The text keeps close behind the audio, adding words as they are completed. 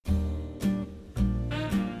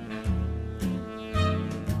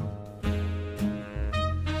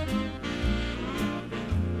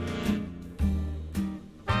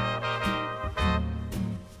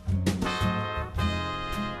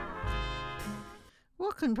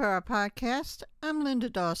Welcome to our podcast. I'm Linda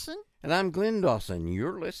Dawson. And I'm Glenn Dawson.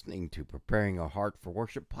 You're listening to Preparing a Heart for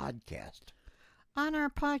Worship podcast. On our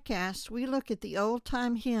podcast, we look at the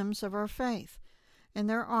old-time hymns of our faith and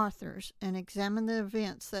their authors and examine the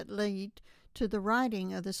events that lead to the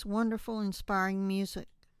writing of this wonderful, inspiring music.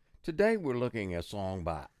 Today we're looking at a song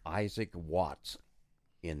by Isaac Watts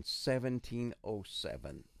in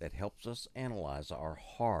 1707 that helps us analyze our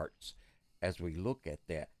hearts as we look at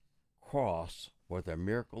that cross where the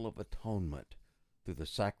miracle of atonement through the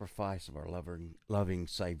sacrifice of our loving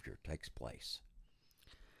Savior takes place.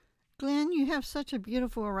 Glenn, you have such a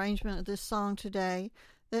beautiful arrangement of this song today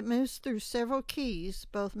that moves through several keys,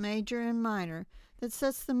 both major and minor, that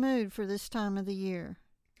sets the mood for this time of the year.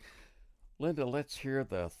 Linda, let's hear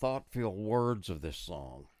the thought-filled words of this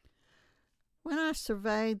song. When I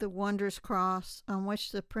surveyed the wondrous cross on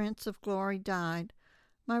which the Prince of Glory died,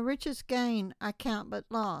 my richest gain I count but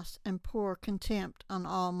loss, and pour contempt on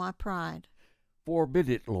all my pride. Forbid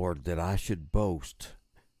it, Lord, that I should boast,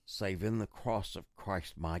 save in the cross of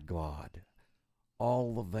Christ my God.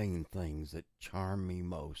 All the vain things that charm me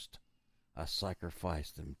most, I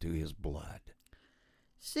sacrifice them to his blood.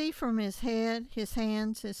 See from his head, his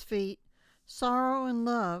hands, his feet, sorrow and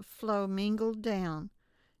love flow mingled down.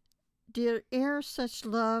 Did e'er such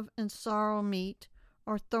love and sorrow meet,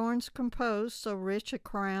 or thorns compose so rich a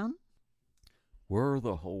crown? Were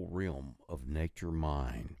the whole realm of nature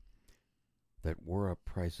mine, that were a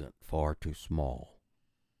present far too small,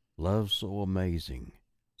 love so amazing,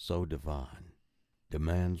 so divine,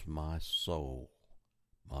 demands my soul,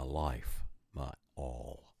 my life, my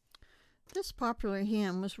all. This popular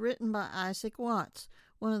hymn was written by Isaac Watts,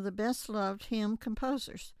 one of the best-loved hymn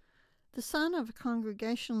composers. The son of a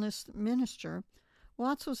Congregationalist minister,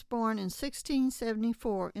 Watts was born in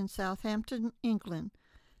 1674 in Southampton, England.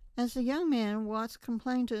 As a young man, Watts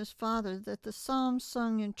complained to his father that the psalms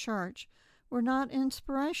sung in church were not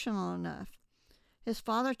inspirational enough. His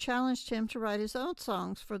father challenged him to write his own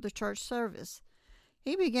songs for the church service.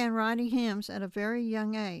 He began writing hymns at a very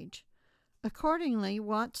young age. Accordingly,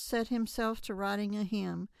 Watts set himself to writing a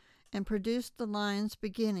hymn and produced the lines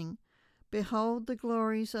beginning, "Behold the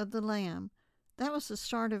glories of the Lamb." That was the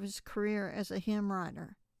start of his career as a hymn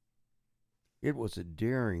writer. It was a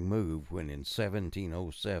daring move when in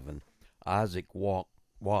 1707 Isaac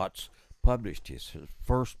Watts published his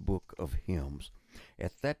first book of hymns.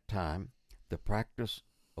 At that time, the practice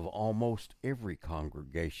of almost every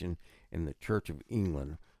congregation in the Church of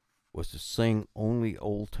England was to sing only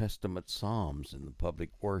Old Testament psalms in the public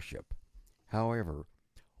worship. However,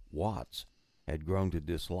 Watts had grown to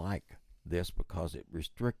dislike this because it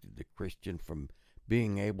restricted the Christian from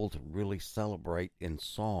being able to really celebrate in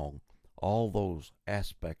song all those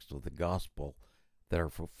aspects of the gospel that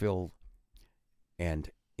are fulfilled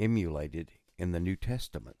and emulated in the New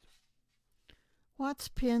Testament. Watts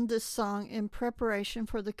penned this song in preparation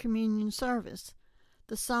for the communion service.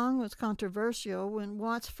 The song was controversial when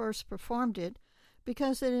Watts first performed it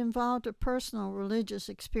because it involved a personal religious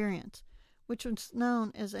experience, which was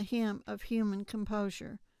known as a hymn of human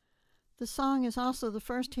composure. The song is also the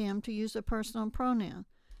first hymn to use a personal pronoun.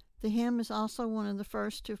 The hymn is also one of the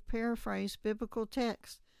first to paraphrase biblical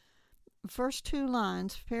texts. The first two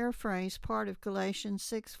lines paraphrase part of Galatians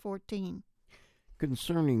 6:14.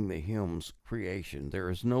 Concerning the hymn's creation, there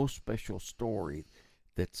is no special story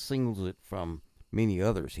that singles it from many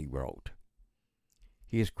others he wrote.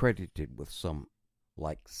 He is credited with some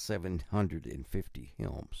like 750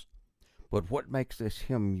 hymns. But what makes this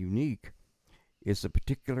hymn unique is the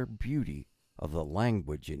particular beauty of the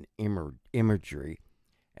language and imagery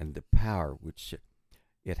and the power which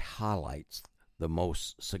it highlights the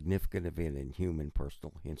most significant event in human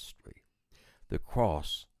personal history, the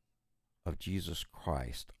cross of Jesus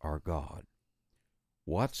Christ, our God.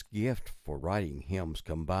 Watts' gift for writing hymns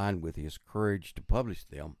combined with his courage to publish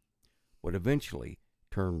them would eventually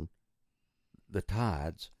turn the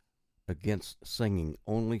tides against singing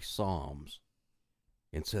only psalms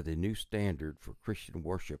and set a new standard for Christian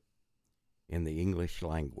worship in the English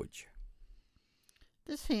language.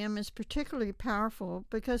 This hymn is particularly powerful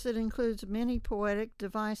because it includes many poetic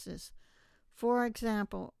devices. For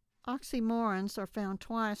example, oxymorons are found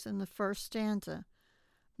twice in the first stanza.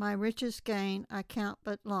 My richest gain I count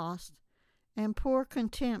but lost, and pour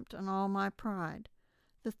contempt on all my pride.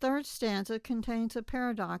 The third stanza contains a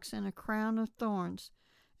paradox and a crown of thorns,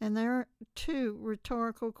 and there are two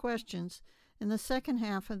rhetorical questions in the second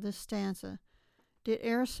half of this stanza. Did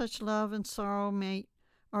e'er such love and sorrow mate,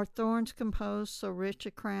 or thorns compose so rich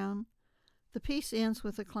a crown? The piece ends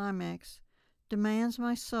with a climax, demands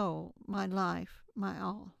my soul, my life, my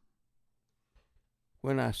all.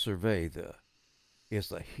 When I survey the is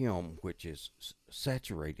the hymn which is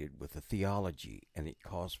saturated with the theology, and it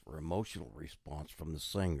calls for emotional response from the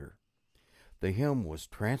singer. The hymn was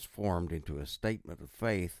transformed into a statement of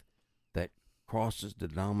faith that crosses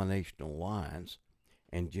denominational lines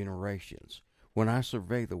and generations. When I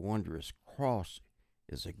survey the wondrous cross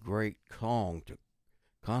is a great song to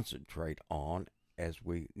concentrate on as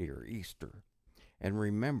we near Easter and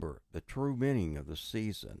remember the true meaning of the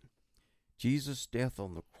season. Jesus' death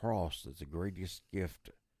on the cross is the greatest gift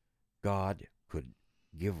God could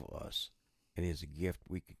give us, and is a gift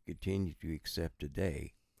we can continue to accept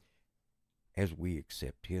today as we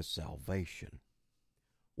accept his salvation.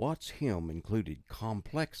 Watts' hymn included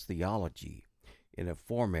complex theology in a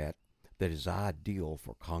format that is ideal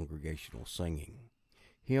for congregational singing.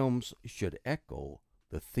 Hymns should echo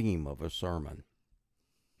the theme of a sermon.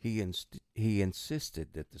 He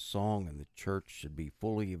insisted that the song in the church should be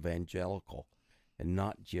fully evangelical and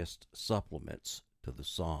not just supplements to the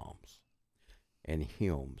Psalms. And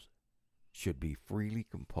hymns should be freely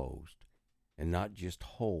composed and not just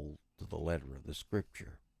hold to the letter of the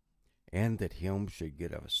Scripture. And that hymns should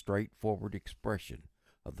get a straightforward expression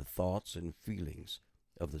of the thoughts and feelings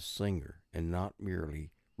of the singer and not merely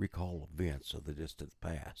recall events of the distant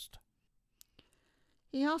past.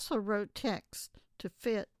 He also wrote texts to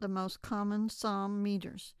fit the most common psalm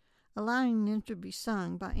meters, allowing them to be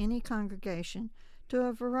sung by any congregation to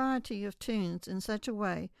a variety of tunes in such a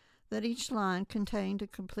way that each line contained a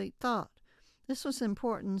complete thought. This was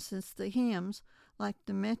important since the hymns, like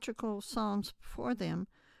the metrical psalms before them,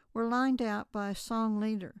 were lined out by a song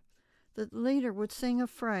leader. The leader would sing a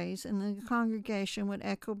phrase and the congregation would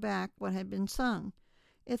echo back what had been sung.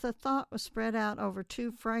 If a thought was spread out over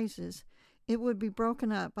 2 phrases, it would be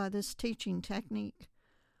broken up by this teaching technique.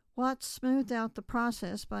 Watts smoothed out the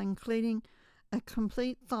process by including a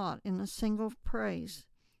complete thought in a single phrase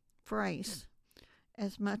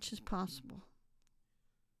as much as possible.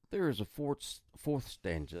 There is a fourth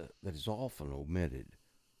stanza that is often omitted.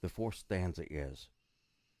 The fourth stanza is,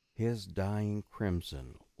 "His dying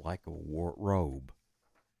crimson, like a robe,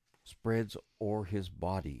 spreads o'er his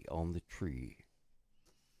body on the tree.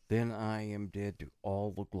 Then I am dead to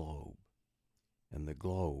all the globe, and the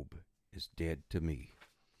globe is dead to me."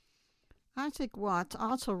 Isaac Watts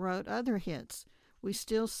also wrote other hits we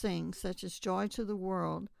still sing, such as "Joy to the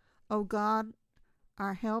World," "O God,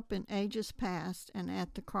 our help in ages past," and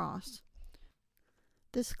 "At the Cross."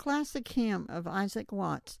 This classic hymn of Isaac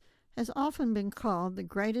Watts has often been called the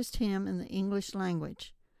greatest hymn in the English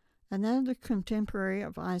language. Another contemporary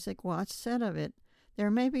of Isaac Watts said of it, "There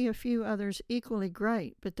may be a few others equally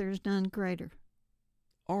great, but there's none greater."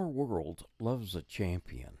 Our world loves a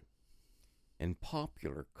champion, and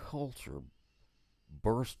popular culture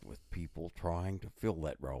bursts with people trying to fill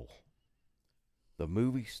that role. The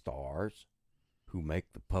movie stars who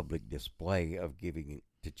make the public display of giving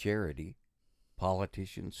to charity,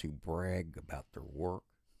 politicians who brag about their work.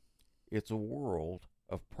 It's a world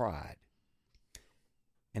of pride.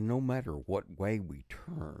 And no matter what way we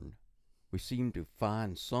turn, we seem to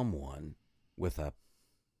find someone with a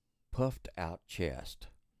puffed out chest.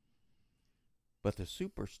 But the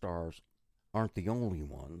superstars aren't the only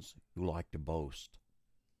ones who like to boast.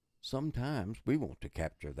 Sometimes we want to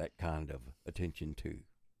capture that kind of attention too.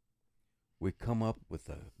 We come up with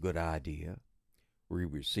a good idea, we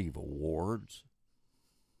receive awards,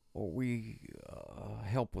 or we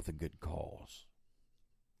help with a good cause.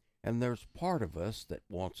 And there's part of us that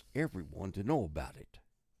wants everyone to know about it.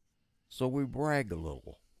 So we brag a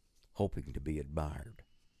little, hoping to be admired.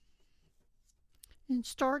 In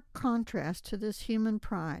stark contrast to this human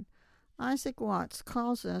pride, Isaac Watts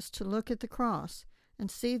calls us to look at the cross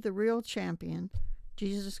and see the real champion,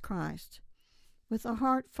 Jesus Christ. With a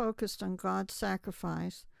heart focused on God's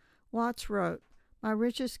sacrifice, Watts wrote, "My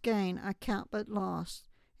richest gain I count but loss,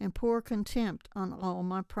 and pour contempt on all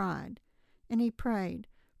my pride." And he prayed,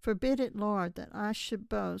 "Forbid it, Lord, that I should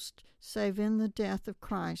boast, save in the death of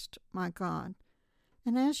Christ, my God."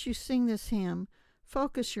 And as you sing this hymn,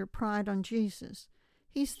 focus your pride on Jesus.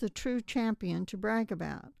 He's the true champion to brag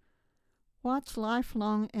about. Watts'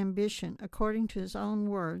 lifelong ambition, according to his own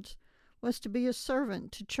words, was to be a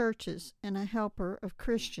servant to churches and a helper of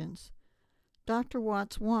Christians. Dr.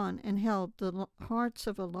 Watts won and held the hearts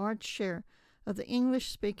of a large share of the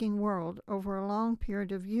English-speaking world over a long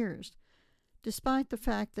period of years, despite the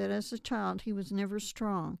fact that as a child he was never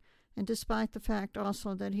strong, and despite the fact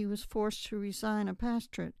also that he was forced to resign a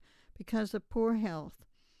pastorate because of poor health.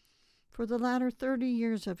 For the latter 30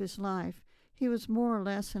 years of his life, he was more or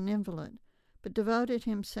less an invalid, but devoted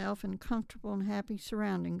himself in comfortable and happy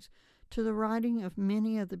surroundings to the writing of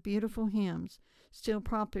many of the beautiful hymns still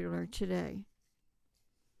popular today.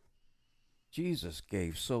 Jesus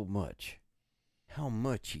gave so much. How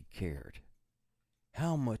much he cared.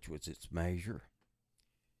 How much was its measure?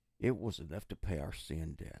 It was enough to pay our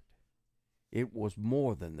sin debt. It was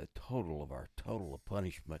more than the total of our total of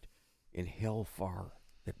punishment in hellfire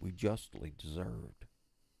that we justly deserved.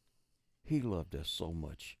 He loved us so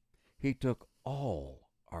much. He took all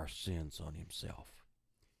our sins on himself.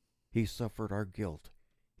 He suffered our guilt.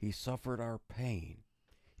 He suffered our pain.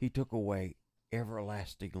 He took away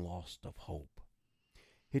everlasting loss of hope.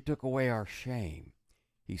 He took away our shame.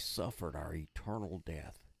 He suffered our eternal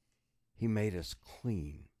death. He made us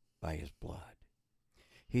clean by his blood.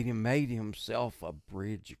 He made himself a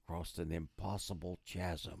bridge across an impossible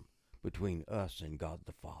chasm between us and God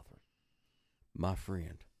the Father. My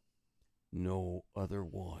friend, no other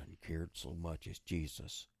one cared so much as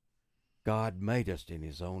Jesus. God made us in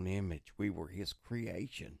his own image. We were his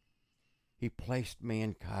creation. He placed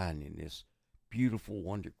mankind in this beautiful,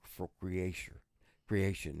 wonderful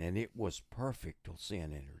creation, and it was perfect till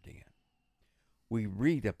sin entered in. We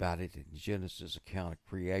read about it in Genesis' account of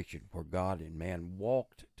creation, where God and man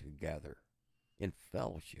walked together in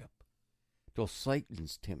fellowship till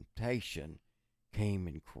Satan's temptation came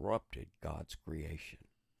and corrupted God's creation.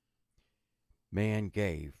 Man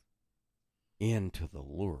gave in to the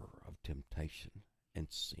lure of temptation, and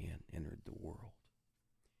sin entered the world.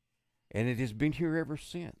 And it has been here ever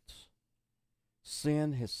since.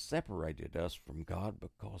 Sin has separated us from God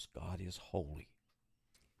because God is holy.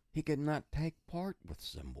 He could not take part with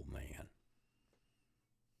sinful man.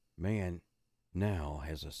 Man now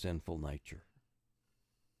has a sinful nature.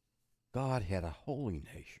 God had a holy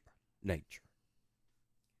nature.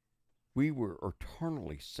 We were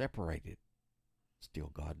eternally separated.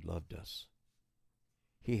 Still, God loved us.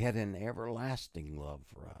 He had an everlasting love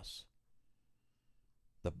for us.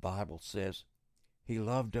 The Bible says he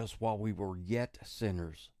loved us while we were yet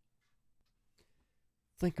sinners.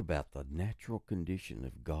 Think about the natural condition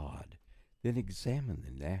of God, then examine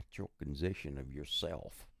the natural condition of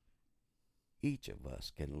yourself. Each of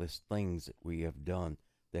us can list things that we have done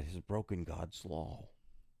that has broken God's law.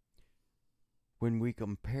 When we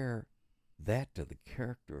compare that to the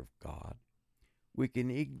character of God, we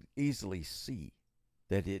can easily see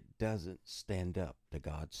that it doesn't stand up to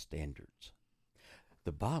God's standards.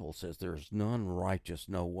 The Bible says there is none righteous,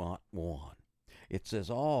 no, not one. It says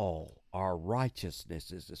all our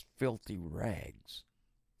righteousness is as filthy rags.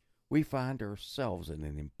 We find ourselves in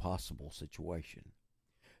an impossible situation.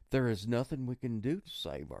 There is nothing we can do to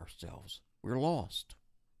save ourselves. We're lost.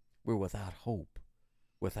 We're without hope,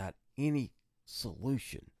 without any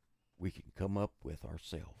solution we can come up with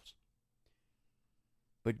ourselves.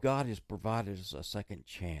 But God has provided us a second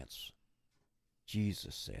chance.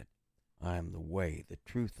 Jesus said, I am the way, the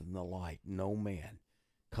truth, and the light. No man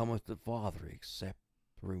cometh to the Father except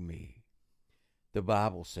through me. The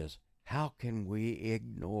Bible says, how can we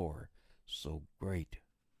ignore so great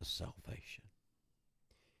a salvation?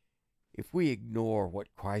 If we ignore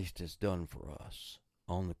what Christ has done for us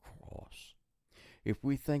on the cross, if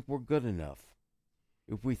we think we're good enough,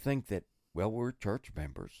 if we think that, well, we're church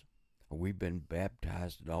members, or we've been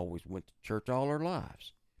baptized and always went to church all our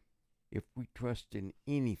lives, if we trust in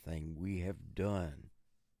anything we have done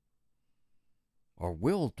or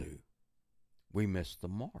will do, we miss the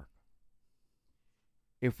mark.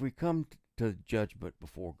 If we come to judgment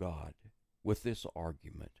before God with this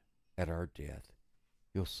argument at our death,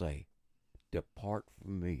 he'll say, depart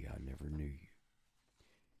from me, I never knew you.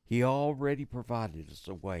 He already provided us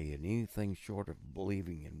a way, and anything short of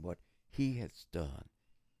believing in what he has done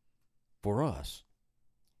for us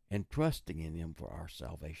and trusting in him for our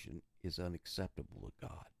salvation is unacceptable to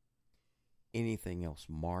God. Anything else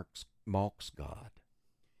mocks God.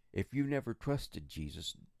 If you never trusted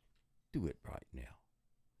Jesus, do it right now.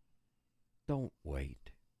 Don't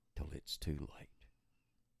wait till it's too late.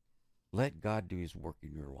 Let God do his work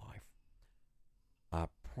in your life. I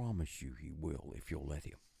promise you he will if you'll let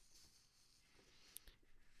him.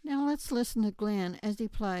 Now let's listen to Glenn as he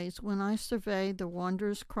plays When I Survey the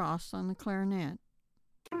Wanderer's Cross on the clarinet.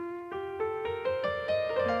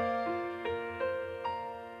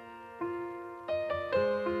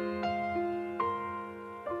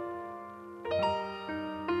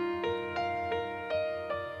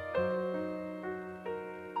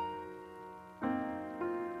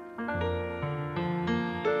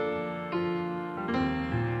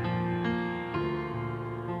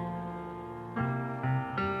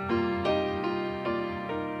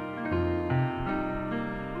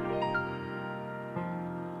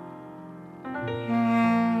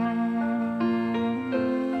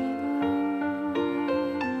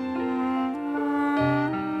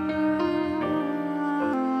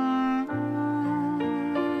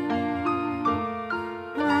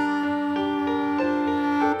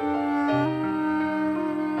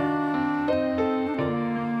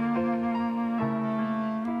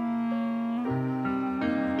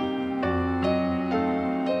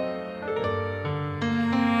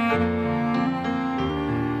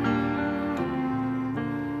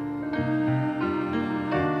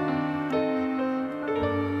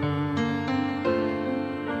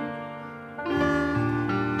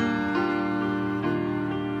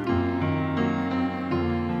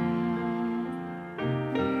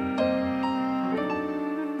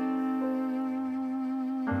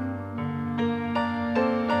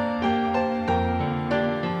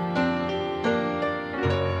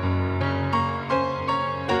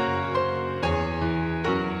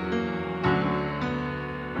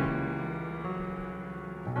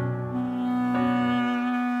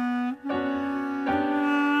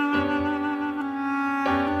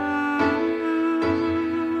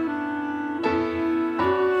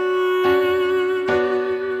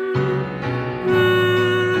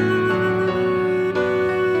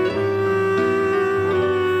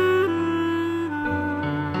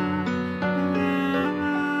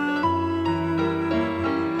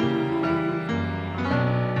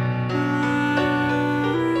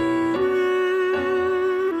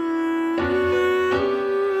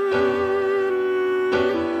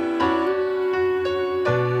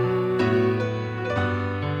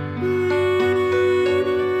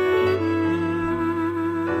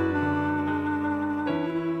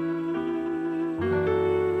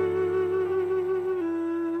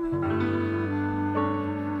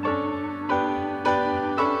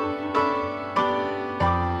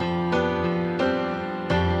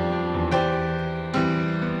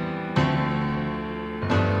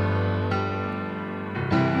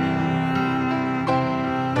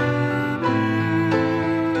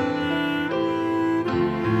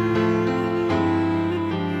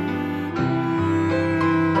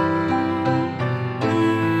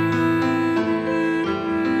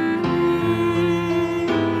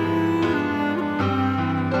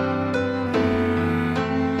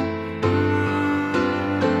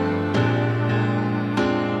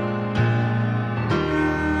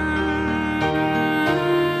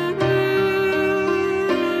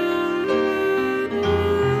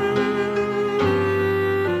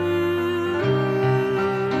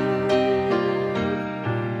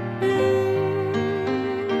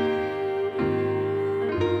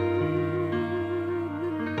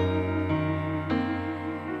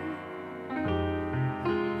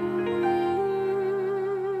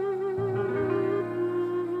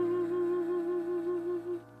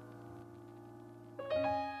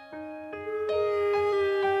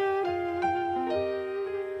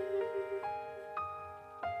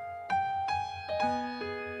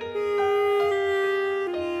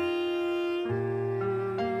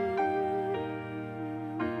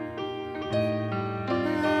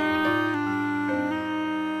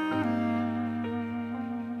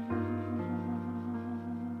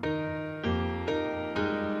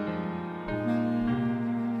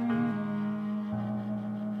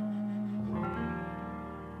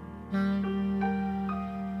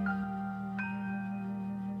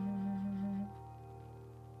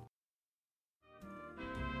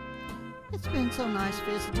 It's been so nice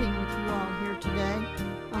visiting with you all here today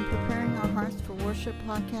on Preparing Our Hearts for Worship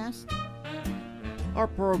podcast. Our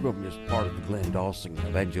program is part of the Glenn Dawson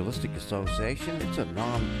Evangelistic Association. It's a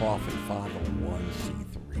non-profit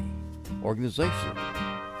 501c3 organization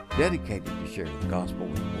dedicated to sharing the gospel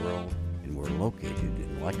with the world, and we're located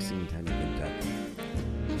in Lexington, Kentucky.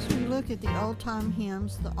 As we look at the old-time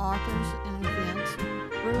hymns, the authors, and events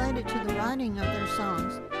related to the writing of their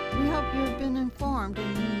songs, we hope you have been informed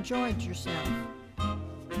and enjoyed yourself.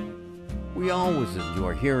 We always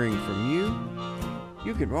enjoy hearing from you.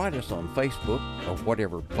 You can write us on Facebook or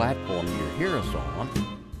whatever platform you hear us on.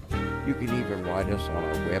 You can even write us on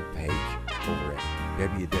our webpage over at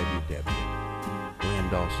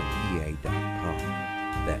www.glenndawsonea.com.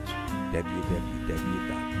 That's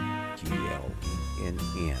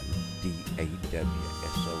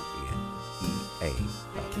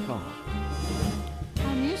www.glenndawsonea.com.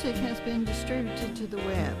 Our music has been distributed to the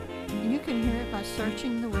web, and you can hear it by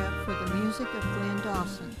searching the web for the music of Glenn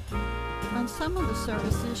Dawson. On some of the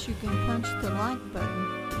services, you can punch the like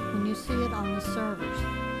button when you see it on the servers.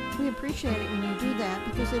 We appreciate it when you do that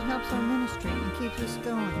because it helps our ministry and keeps us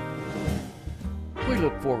going. We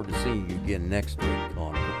look forward to seeing you again next week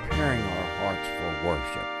on Preparing Our Hearts for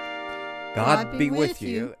Worship. God be with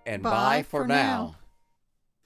you, and bye for now.